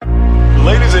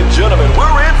gentlemen,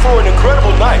 we're in for an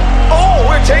incredible night. Oh,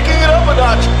 we're taking it up a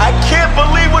notch. I can't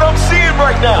believe what I'm seeing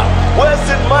right now. Wes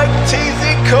and Mike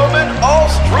Teasy coming all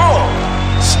strong,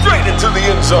 straight into the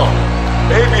end zone.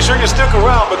 Hey, be sure you stick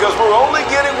around because we're only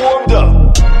getting warmed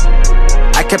up.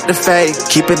 I kept the faith,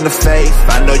 keeping the faith.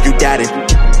 I know you got it.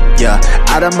 Yeah,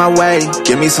 out of my way,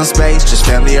 give me some space, just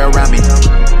family around me.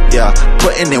 Yeah,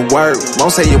 putting in work,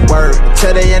 won't say a word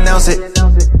till they announce it.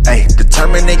 Ayy,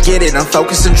 determined to get it, I'm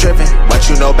focused and driven. What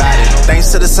you know about it?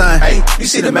 Thanks to the sun. Ayy, you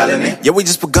see the melanin? Yeah, we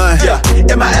just begun. Yeah,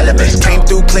 in my element. Came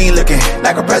through clean looking,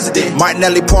 like a president.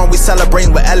 Martinelli porn, we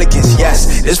celebrating with elegance.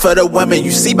 Yes, this for the women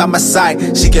you see by my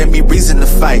side. She gave me reason to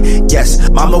fight. Yes,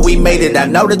 mama, we made it, I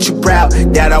know that you proud.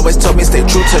 Dad always told me stay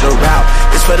true to the route.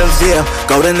 It's for the veal,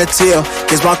 golden the teal.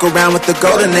 Kids walk around with the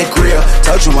golden they grill.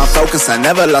 Told you I'm focused, I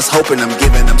never lost hope, and I'm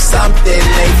giving them something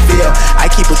they feel. I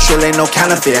keep it trill, ain't no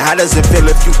counterfeit. How does it feel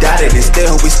if you doubted it?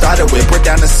 Still who we started with. Put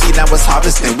down the seed, now it's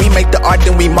harvesting. We make the art,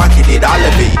 then we market it, all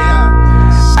of it.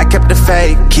 I kept the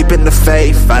faith, keeping the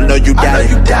faith. I know you got it.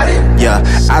 Yeah,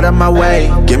 out of my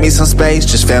way, give me some space,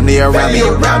 just family around me.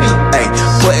 Hey,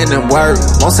 putting in work,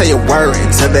 won't say a word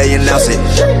until they announce it.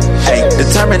 Hey,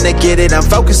 determined to get it, I'm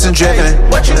focused and driven.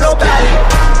 What you know about it?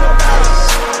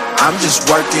 I'm just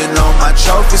working on my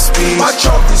trophy speech. My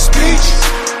trophy speech.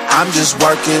 I'm just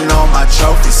working on my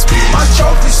trophy speech. My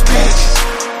trophy speech.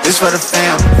 This for the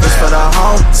fam, this for the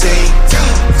home team.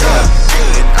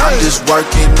 I'm just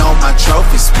working on my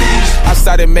trophy speech. I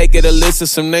started making a list of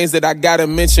some names that I gotta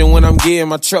mention when I'm getting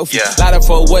my trophy. Lot of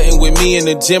folk wasn't with me in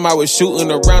the gym, I was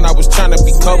shooting around, I was trying to be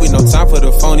Kobe. No time for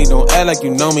the phony, don't act like you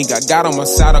know me. Got God on my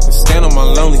side, I can stand on my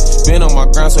lonely. Been on my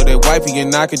ground so that wifey and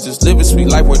I could just live a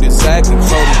sweet life where exactly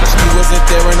floating. She wasn't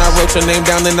there and I wrote your name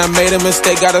down and I made a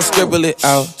mistake, gotta scribble it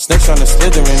out. Snakes trying to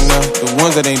slither in now. The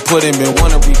ones that ain't put in been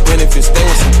wanna reap benefits, stay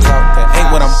with some clout. That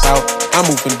ain't what I'm about. I'm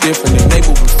moving different and they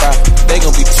moving fast. They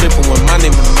gon' be tripping when my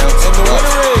name announced. And the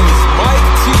winner is Mike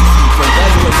Teasy.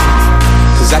 Congratulations.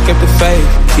 Cause I kept the faith,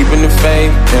 keeping the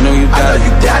faith. I know you got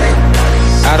it.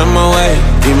 Out of my way,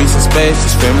 give me some space,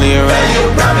 just family around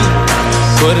me.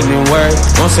 Put it in work,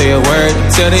 won't say a word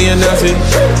until they announce it.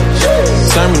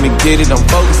 Determined to get it, I'm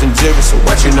focused and driven, so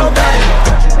what you know about it?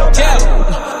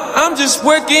 Yeah, I'm just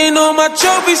working on my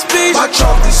trophy speech. My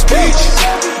trophy speech.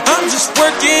 I'm just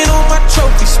working on my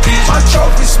trophy speech. My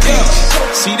trophy speech.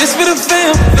 See, this for the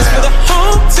fam, this for the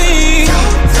home team.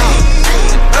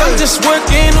 I'm just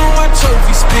working on my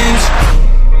trophy speech.